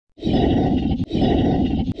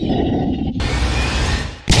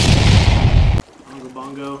Bongo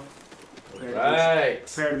Bongo. Right.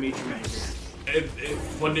 Prepare to meet your maker.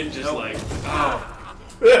 Wasn't it just like, oh.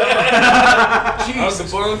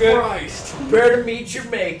 Jesus Christ. Prepare to meet your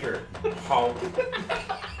maker. Honk.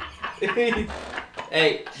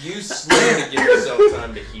 Hey, use slam to give yourself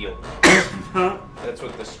time to heal. Huh? That's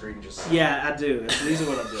what the screen just said. Yeah, I do. That's usually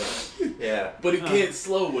what I do. Yeah. But he can't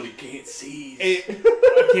slow what he can't see.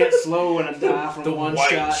 I can't slow when I die from The one white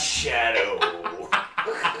shot. shadow.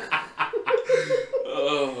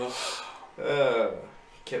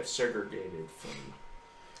 Kept segregated from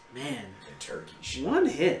Man, the turkey shit. one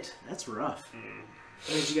hit. That's rough.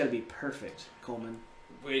 That means you gotta be perfect, Coleman.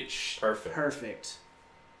 Which, Perfect. Perfect.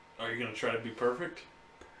 are you going to try to be perfect?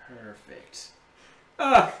 Perfect.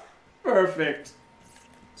 Ah, perfect.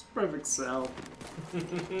 It's perfect self. Look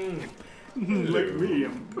at me,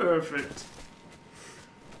 I'm perfect.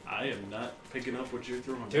 I am not picking up what you're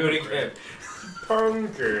throwing. Do it again.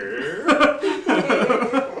 Punker.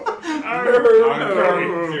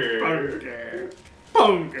 Punker.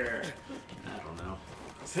 Punker. I don't know.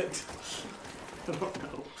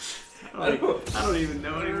 I don't know. I don't even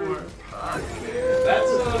know anymore.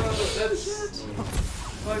 That's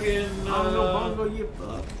fucking, Bongo Bongo, you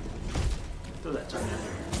fuck. Throw that tongue out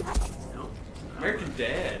there. No. American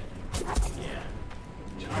Dad. Yeah.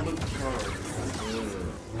 John Luke Carter.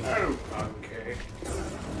 Oh, okay.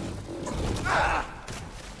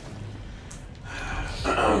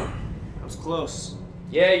 That was close.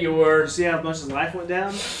 Yeah, you were. You see how much his life went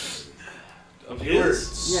down? Of You were his?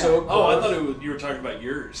 so Oh, I close. thought you were talking about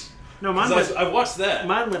yours. No, mine 'Cause went. I watched that.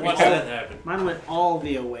 Mine went. Watched all, that happen. Mine went all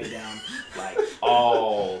the way down. Like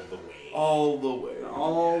all the way. All the way.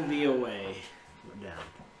 All the way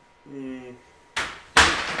down.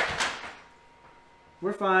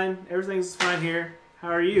 We're fine. Everything's fine here. How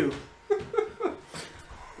are you?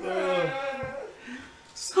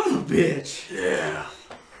 Son of a bitch. Yeah.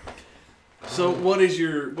 So what is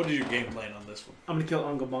your game plan on this one? I'm gonna kill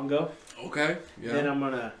Uncle Bungo. Okay. Yeah. Then I'm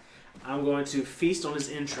going to feast on his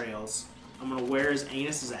entrails. I'm gonna wear his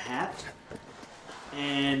anus as a hat.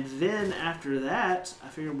 And then after that, I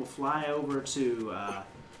figure we'll fly over to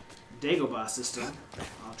Dagobah system.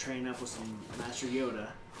 I'll train up with some Master Yoda.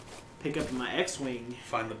 Pick up my X-Wing.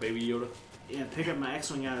 Find the baby Yoda. Yeah, pick up my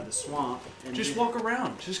X-Wing out of the swamp. And Just walk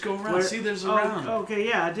around. Just go around. Where- See, there's oh, around. okay,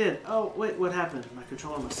 yeah, I did. Oh, wait, what happened? My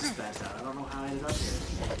controller must have spazzed out. I don't know how I ended up here.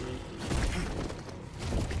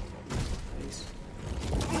 Face.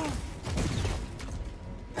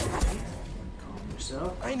 Calm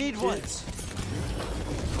yourself. I need one.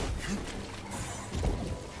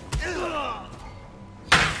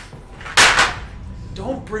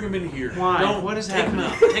 Don't bring him in here. Why? Don't. What is Take him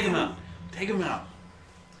happening? out. Take him out. Take him out.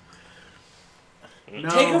 No,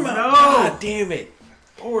 Take him out. no! God damn it.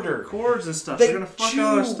 Order. Cords and stuff. They They're gonna fuck chew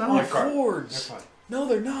all our on stuff. cords. They're fine. No,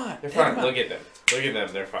 they're not. They're Take fine. him out. Look at them. Look at them.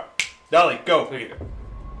 They're fine. Dolly, go. Look at them.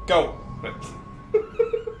 Go.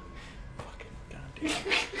 Fucking goddamn.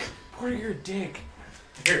 Pour your dick.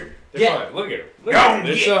 Here. They're Yeah. fine. Look at them. Look Go at them.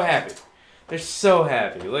 They're get- so happy. They're so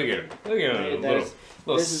happy. Look at them. Look at them. That Little, is-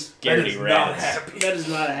 little this is- That scaredy is not rats. happy. That is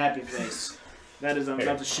not a happy face. That is I'm Here.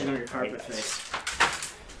 about to shit on your carpet face.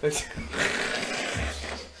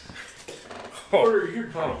 Order your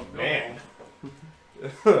Oh, man.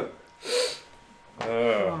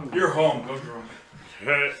 You're home. Go drunk.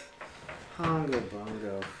 Hongo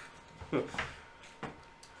Bongo. How's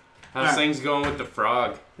Alright. things going with the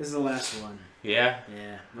frog? This is the last one. Yeah?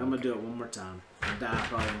 Yeah, I'm gonna do it one more time. I'll die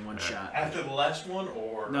probably in one shot. After the last one,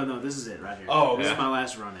 or No, this is it right here. Oh, this yeah. is my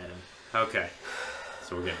last run at him. Okay.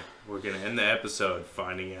 So we're gonna end the episode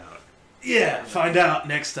finding out. yeah, find out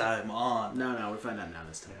next time on. No, we'll find out now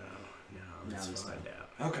this time. No, let's this find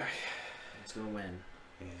out. Okay. It's gonna win.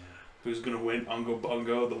 Yeah. Who's gonna win? Ungo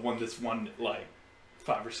Bungo, the one that's won like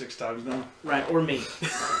 5 or 6 times now. Right, or me.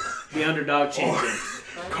 The underdog champion.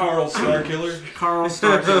 Carl Starkiller. Carl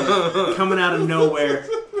Starkiller coming out of nowhere.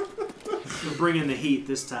 We're bringing the heat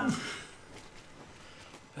this time.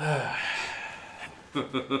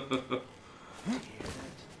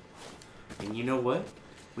 And you know what?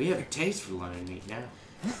 We have a taste for lion meat now.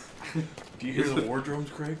 Do you hear the war drums,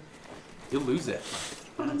 Craig? You'll lose that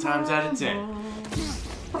 9 times out of 10.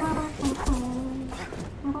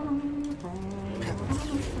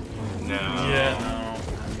 No. Yeah, no.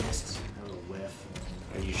 I missed. That was a whiff.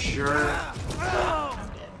 Are you sure? I'm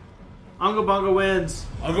dead. Uncle Bungo wins.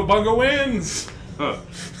 Ungo Bungo wins! Huh.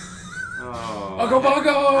 Oh. Ungo Bungo!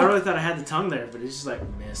 I really thought I had the tongue there, but it's just like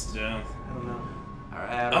missed. Yeah. I don't know.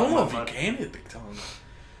 Alright, I don't know if you can hit the tongue.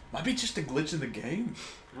 Might be just a glitch in the game.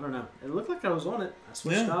 I don't know. It looked like I was on it. I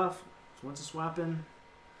switched Yeah. off. Once a swap in,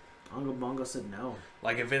 Unga Bunga said no.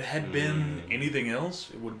 Like, if it had been anything else,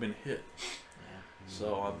 it would have been hit. Yeah.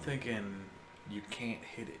 So I'm thinking you can't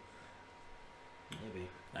hit it. Maybe.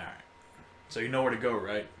 Alright. So you know where to go,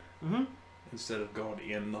 right? Mm-hmm. Instead of going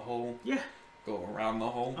in the hole, Yeah. go around the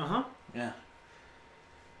hole. Uh-huh. Yeah.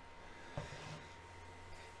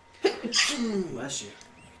 Bless you.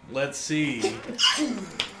 Let's see.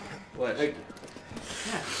 What? Yeah.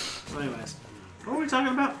 So anyways, what were we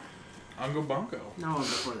talking about? Ungo Bungo. No,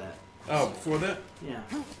 before that. Oh, before that? Yeah.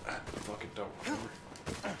 I fucking don't remember.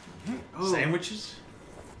 Oh. Sandwiches?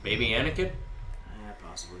 Baby Anakin? Yeah,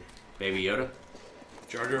 possibly. Baby Yoda?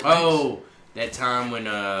 Jar Jar Binks? Oh, that time when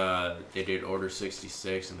they did Order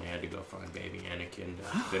 66 and they had to go find Baby Anakin to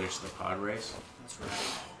finish the pod race. That's right.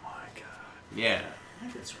 Oh my god. Yeah. I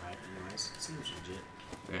think that's right. Anyways, it seems legit.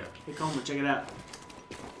 Yeah. Hey, Coleman, check it out.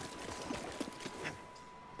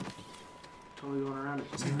 Totally going around it.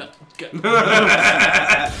 No.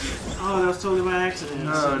 Oh, that was totally by accident.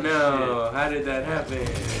 Oh no, how did that happen?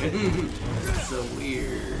 That's so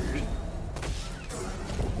weird.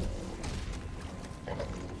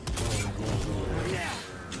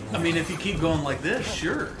 I mean, if you keep going like this,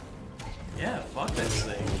 sure. Yeah, fuck that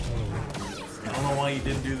thing. I don't know why you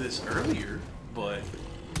didn't do this earlier, but...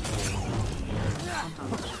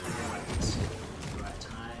 Sometimes it's the right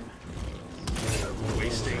time.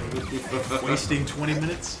 Wasting 20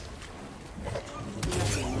 minutes?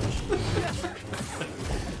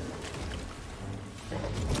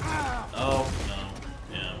 Oh,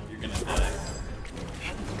 no. Yeah, you're gonna die.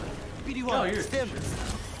 Oh, you're...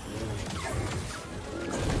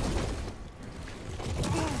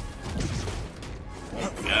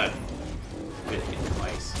 Oh god. Bit me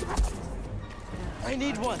twice. I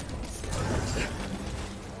need one.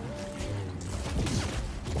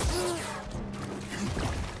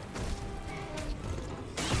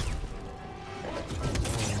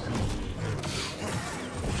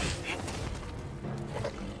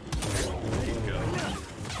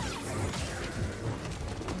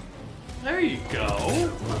 There you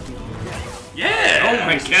go. Yeah! Oh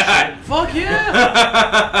my god! Fuck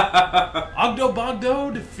yeah! Ogdo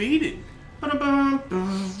Bogdo defeated.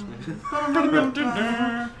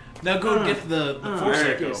 Now go get the force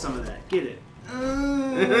echo. Get some of that. Get it.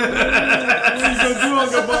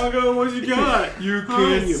 Bongo, what you got? You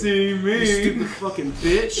can't see You stupid fucking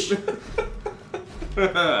bitch.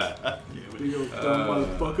 Big old dumb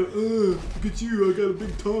motherfucker. Look at you. I got a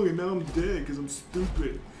big tongue and now I'm dead because I'm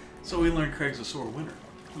stupid. So we learned Craig's a sore winner.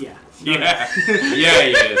 Yeah. Yeah. Yeah,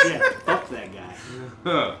 he is. Yeah, fuck that guy.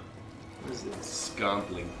 Huh. What is this?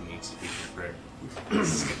 Scompling needs to be prepared.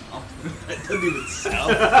 That doesn't even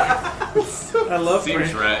sound. I love Seems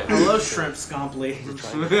shrimp. right. I love shrimp scomply.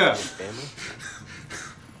 Yeah.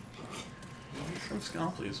 Shrimp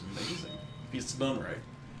Scompley is amazing. If it's done right.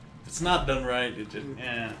 If it's not done right, it just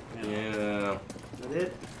Yeah. Is that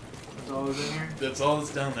it? That's all that's in here? That's all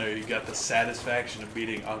that's down there. You got the satisfaction of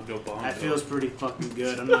beating Ogdo Bongo. That feels pretty fucking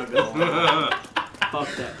good. I'm not gonna lie. Fuck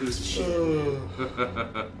that piece of shit.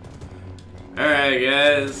 Alright,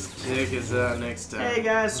 guys. Check us out next time. Hey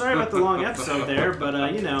guys, sorry about the long episode there, but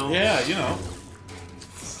you know. Yeah, you know.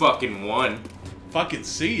 Fucking one. Fucking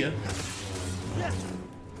see ya.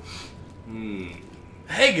 Hmm.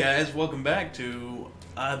 Hey guys, welcome back to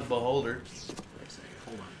Eye of the Beholder. Wait a second,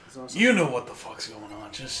 hold on. I saw something- You know what the fuck's going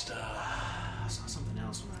on. Just, I saw something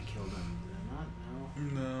else when I killed him. Did I not?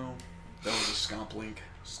 No. No. That was a Scomp Link.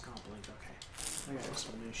 Scomp link, okay. I got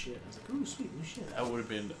some new shit. I was like, ooh, sweet, new shit. That would have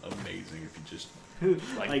been amazing if you just,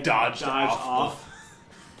 Like, dodged dodge off.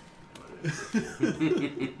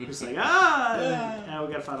 It's like, yeah,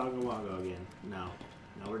 we gotta fight Unga Wago again. No,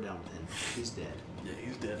 we're done with him. He's dead. Yeah,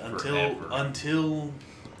 he's dead. Forever. Until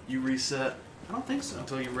you reset, I don't think so.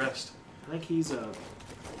 until you rest. I think he's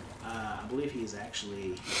I believe he's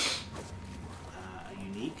actually a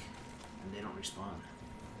unique, and they don't respond.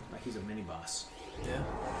 Like he's a mini boss. Yeah. I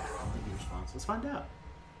don't think he responds. Let's find out.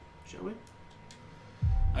 Shall we?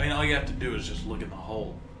 I mean, all you have to do is just look in the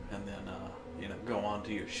hole, and then, go on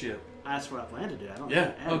to your ship. That's what I plan to do. I don't.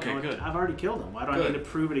 Yeah, I don't okay, know. good. I've already killed him. Why do I Good. need to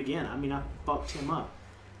prove it again? I mean, I fucked him up.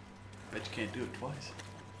 Bet you can't do it twice.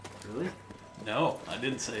 Really? No, I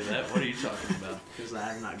didn't say that. What are you talking about? Because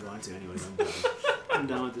I'm not going to anyways. I'm done. I'm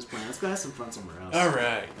done with this plan. Let's go have some fun somewhere else. All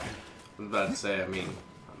right. I was about to say, I mean,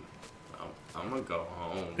 I'm gonna go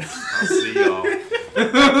home. I'll see y'all.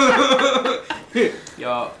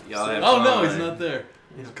 y'all have Oh fun. no, he's not there.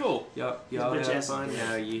 Yeah. It's cool. Y'all bitch have ass fun. in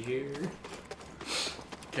Now you here?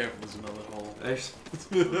 Careful, there's another hole. There's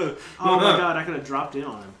Oh my god, I could have dropped in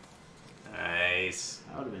on him. nice.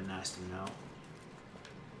 That would have been nice to know.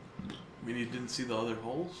 I mean, you didn't see the other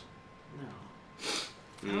holes?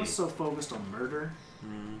 No. I was so focused on murder.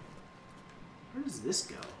 Where does this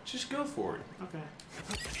go? Just go for it. Okay.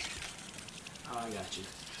 Oh, I got you.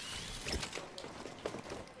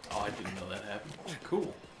 Oh, I didn't know that happened.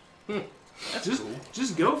 Cool. That's Just, cool.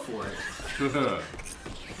 just go for it. What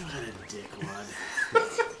a dickwad.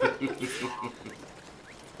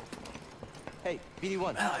 Hey, BD1.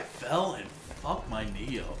 Well, I fell and fucked my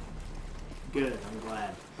knee up. Good, I'm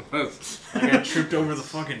glad. Like I tripped over the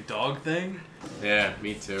fucking dog thing. Yeah,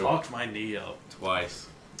 me too. Fucked my knee up. Twice.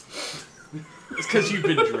 It's because you've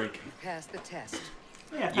been drinking. Pass the test.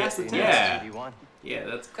 Yeah, pass the test. Yeah. BD1. Yeah,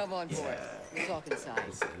 that's Come on, boy. We'll talk inside.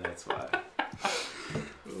 that's why.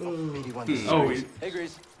 BD1. This is Oh, Grease. we Hey,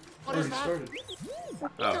 Grease. already started.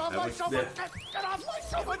 Oh, have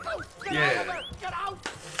we? Yeah.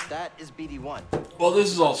 That is BD1. Well,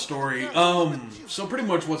 this is all story. So pretty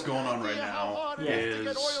much what's going on right now is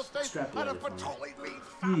Extrapolate it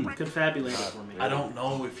for me. Confabulate it for me. I don't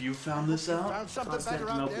know if you found this out. Found something better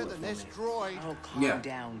out there than this droid. Oh, calm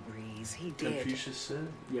down, Breeze. He did. Confucius said.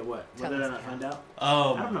 Yeah, what? What Tell did I us not now. find out?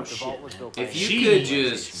 I don't know The vault shit, was man. built by If you She- could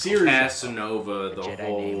just Siri- Casanova the Jedi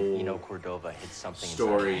whole named Eno Cordova hid something inside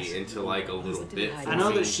story us. into like a little bit for I know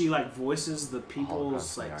that me. she like voices the people's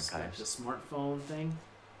Holocaust like archives. the smartphone thing.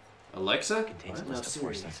 Alexa? Contains a No, list of Siri.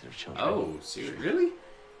 Force-sensitive children. Oh, seriously? Really?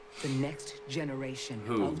 The next generation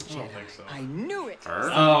Who? of Jedi. I don't think so. I knew it. Her?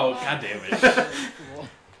 Oh, god damn it.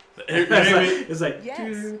 It's like Yes.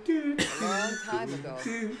 doo, doo, A long time ago.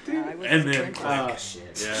 I was And a then princess. oh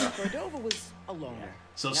shit. Yeah. Cordova was a loner.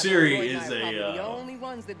 So Now, Siri Roy and I is are probably the a only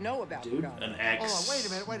ones that know about dude. Cordova. an ex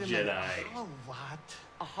Hold on, wait a minute. Jedi. Oh, what?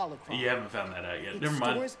 A holocron. You haven't found that out yet. It Never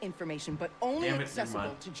mind. stores information, but only Damn it, never accessible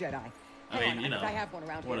mind. to Jedi. I Hang mean, on, you know, I have one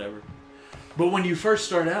around here. Whatever. But when you first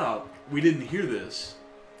start out, we didn't hear this.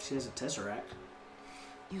 She has a tesseract.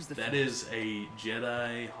 Use the That is a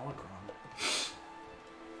Jedi holocron.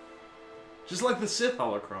 Just like the Sith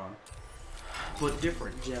holocron, but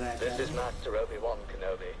different. Jedi. This is Master Obi-Wan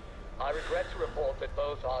Kenobi. I regret to report that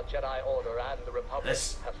both our Jedi Order and the Republic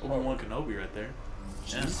That's have Obi-Wan Kenobi right there.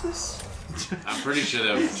 Yeah. Jesus. I'm pretty sure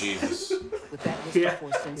that was Jesus. With that list Yeah, of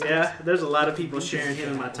Force sensors, yeah. There's a lot of people sharing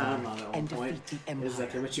him in my timeline at one and point. defeat the It's like,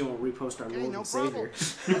 Empire. but you won't repost our Lord no and Savior.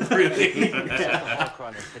 Really? The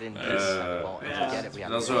holocron is hidden inside the vault, and to yeah. get it, we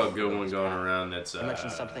have There's to also a go good through one this going path. around that's You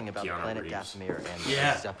mentioned something about Keanu planet Reeves. Dathomir and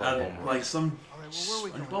Yeah, Zeppo homeworld. like some All right, well, where are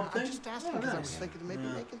we going? SpongeBob I thing. just asked him because I was thinking of maybe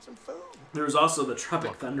making some food. There was also the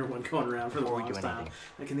Tropic Thunder one going around for the Before we longest do time. anything,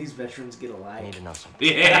 Like, can these veterans get a I need life? to know something.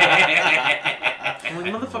 Yeah. I'm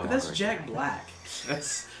like, motherfucker, that's Jack Black.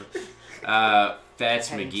 Fats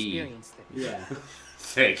Had McGee. experienced it. Yeah.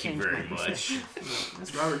 Thank you very much.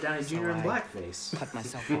 That's Robert Downey Jr. in blackface. Cut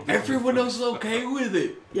myself off. everyone else is okay with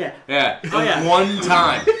it. Yeah. Yeah. Oh, yeah.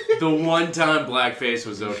 The one time blackface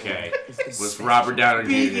was okay was Robert Downey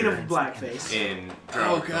Speaking Jr. of blackface. in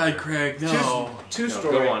Oh god, Craig, no. Two No,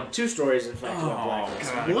 stories. go on. Two stories, in fact, about Oh,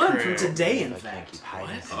 blackface. God, One Craig. from today, in I can't fact. keep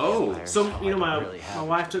hiding from Oh. the fire, So, you know, I my really have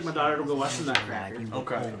wife took my daughter to go watch the Nutcracker.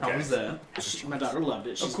 Okay, how was that? My daughter loved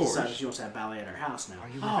it. She Of course. decided she wants to have ballet at her house now.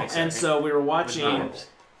 Oh, And so we were watching Adorable.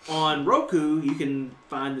 on Roku. You can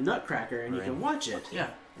find the Nutcracker and you can watch it. yeah.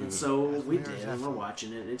 And so we did, and we're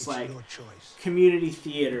watching it. It's like Your choice. community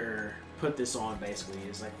theater put this on. Basically,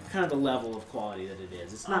 is like kind of the level of quality that it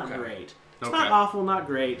is. It's not Okay. great. It's Okay. not awful, not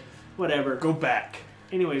great. Whatever. Go back.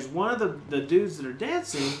 Anyways, one of the dudes that are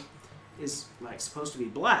dancing is like supposed to be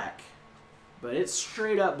black, but it's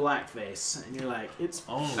straight up blackface, and you're like, it's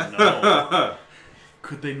Oh no.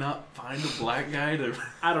 Could they not find a black guy to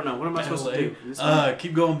I don't know. What am I supposed to do? This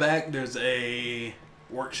keep going back. There's a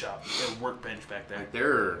workshop or workbench back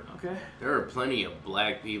there. okay. There are plenty of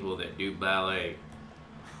black people that do ballet.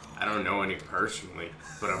 I don't know any personally,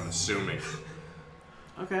 but I'm assuming.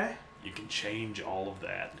 Okay. You can change all of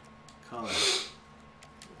that. Color.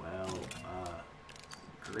 Well,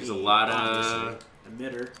 green. There's a lot of- obviously.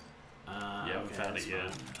 Emitter. You haven't okay, found that's it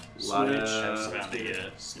yet. fine. Lot Switch. of- Haven't found it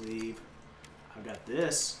yet. Sleeve. I've got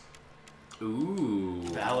this. Ooh.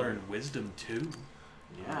 Valor and Wisdom too.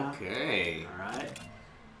 Yeah. Okay. All right.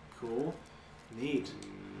 Cool. Neat.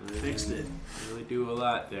 Fixed it. Really do a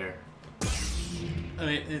lot there. I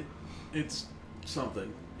mean, it's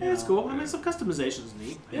something. Yeah, it's cool. I mean, some customization's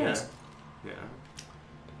neat. I Yeah. guess. Yeah.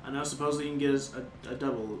 I know. Supposedly you can get a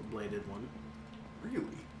double-bladed one. Really?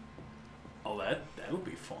 Oh, that'll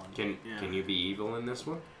be fun. Can Yeah. Can you be evil in this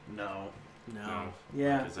one? No. No. No.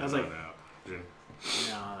 Yeah. 'Cause I was don't like, know.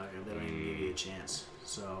 no, they don't even give you a chance.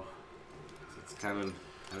 So It's kind of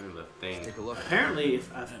a thing. Take a look. apparently,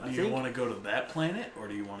 if I Do you think want to go to that planet or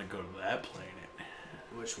do you want to go to that planet?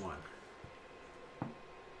 which one?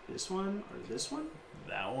 This one or this one?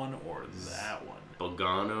 that one or that one.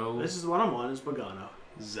 Bogano. This is what I'm on. Is Bogano.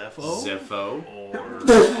 Zepho? Zepho.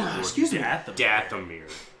 Or Excuse me. Dathomir.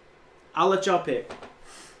 I'll let y'all pick.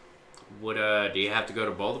 Would do you have to go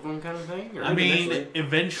to both of them, kind of thing? Or? I mean,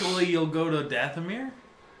 eventually you'll go to Dathomir,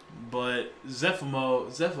 but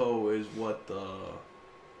Zepho is what the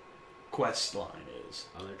quest line is.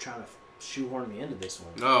 Oh, they're trying to shoehorn me into this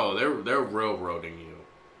one. No, they're railroading you.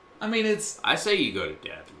 I mean, it's... I say you go to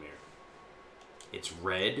Dathomir. It's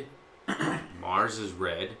red. Mars is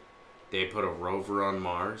red. They put a rover on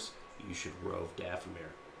Mars. You should rove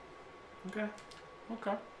Dathomir. Okay.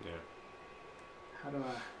 Okay. Yeah. How do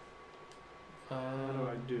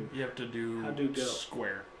I do? You have to do How do go?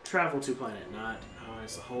 square. Travel to planet, not. Oh,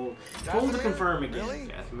 it's a hold. Hold to confirm again. Really?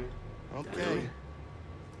 Dathomir? Okay.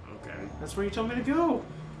 Okay. That's where you told me to go.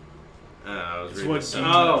 I was It's reading what some-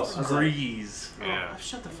 Gene's Oh, Grease. Yeah. Oh,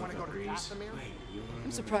 shut the fuck up, Grease.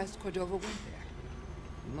 I'm surprised Cordova went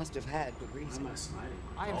there. You must have had good Why reason. am I sliding?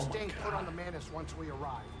 I am Oh my staying put God. on the Manus once we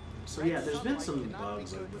arrive. So yeah, there's been some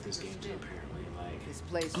bugs with this game too, apparently. Like, This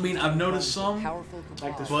place I mean, I've noticed some, powerful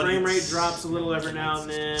like the But frame rate it's- drops a little every now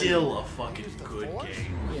and then. Still a fucking good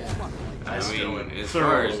game. Yeah. I still mean, am as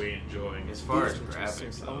far as thoroughly enjoying it.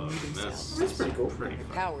 graphics, though, that's It's pretty cool.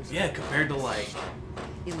 powers Yeah, compared to like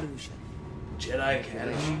illusion. Jedi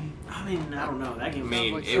Academy. I mean, I don't know. That game I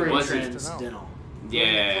mean, was it pretty wasn't- transcendental. yeah,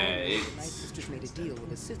 My it's sisters made a deal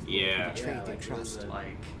with a Sith Lord Yeah. who betrayed Yeah, their like, it was trust.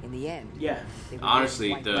 Like, In the end, Yeah. they were Honestly,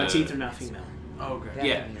 both wiped the- My out. teeth are now female. okay.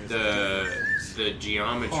 yeah. The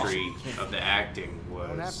geometry of the acting Don't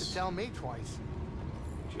have to was tell me twice.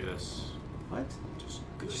 just What?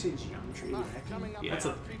 Could you say geometry? Look, acting? coming up yeah. on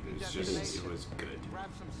our creepy It was just destination. it was good. Grab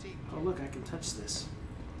some seat. Oh, look, I can touch this.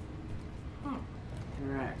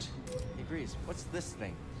 Interact. Hey, Grease, what's this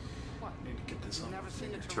thing? What? Need to get this You've on. never seen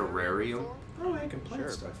a Terrarium? before? Oh, I can plant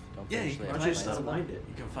Sure, stuff. but don't Yeah, finish you the can I find just exercise. don't mind it.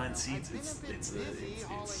 You can find I've seeds. been a It's bit busy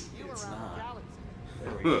hauling you around the not. galaxy.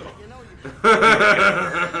 There we go. You know you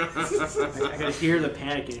I can hear the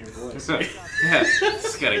panic in your voice. Yeah,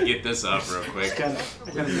 just gotta get this up real quick. I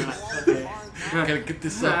gotta not. Okay. Gotta get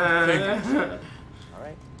this up. Fingers. All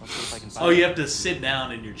right, let's see if I can find Oh, you have to sit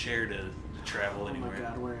down in your chair to travel Oh my anywhere.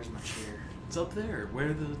 god, where is my chair? It's up there, where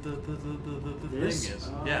the This? thing is.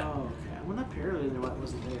 Oh, Yeah. okay. I went up here earlier and it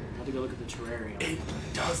wasn't there. I had to go look at the terrarium. It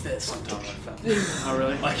does that sometimes. I found. Oh,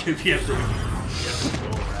 really? Like if you have to go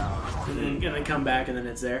around. And then come back and then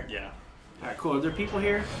it's there? Yeah. Alright, cool. Are there people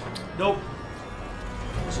here? Nope.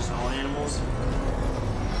 It's just all animals.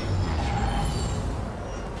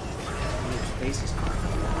 There's faces carved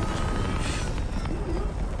out.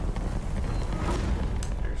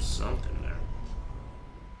 There's something there.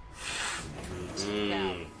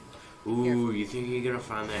 Ooh, you think you're gonna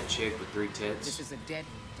find that chick with 3 This tits? is a deadly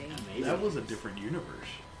danger. Amazing. That was a different universe.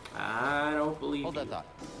 I don't believe Hold you. that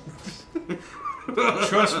thought.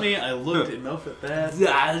 Trust me, I looked enough at that.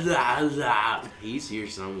 He's here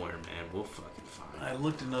somewhere, man. We'll fucking find I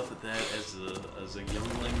looked enough at that as a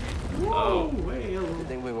youngling Whoa, way Good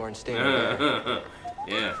thing we weren't staying there. him.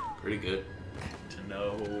 Yeah, pretty good. to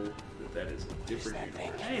know that is a different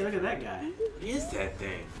universe. Hey, look at that guy. What is that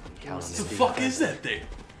thing? What the fuck is that thing?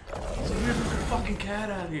 There's a fucking cat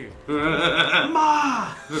out here.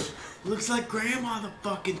 Ma! Looks like grandma the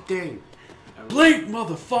fucking thing. Blink,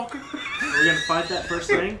 motherfucker! We're gonna fight that first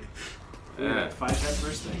thing? We're Yeah. gonna fight that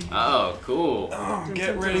first thing. Oh, cool.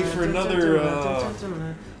 Get ready for another.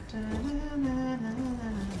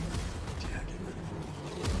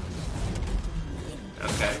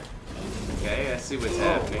 Okay. Okay, I see what's Oh,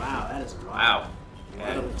 happening. wow, that is a lot. Wow. A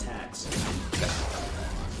lot of attacks.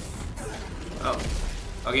 Oh.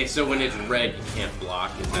 Okay, so when it's red, you can't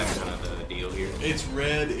block. Is that kind of the deal here? It's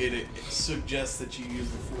red. It suggests that you use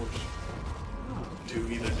the force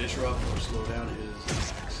to either disrupt or slow down his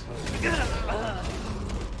attacks.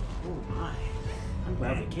 Oh my. I'm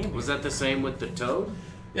glad we came Was here. that the same with the toad?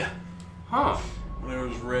 Yeah. Huh. When it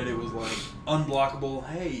was red, it was like unblockable.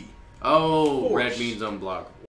 Hey. Oh, Force. red means unblockable.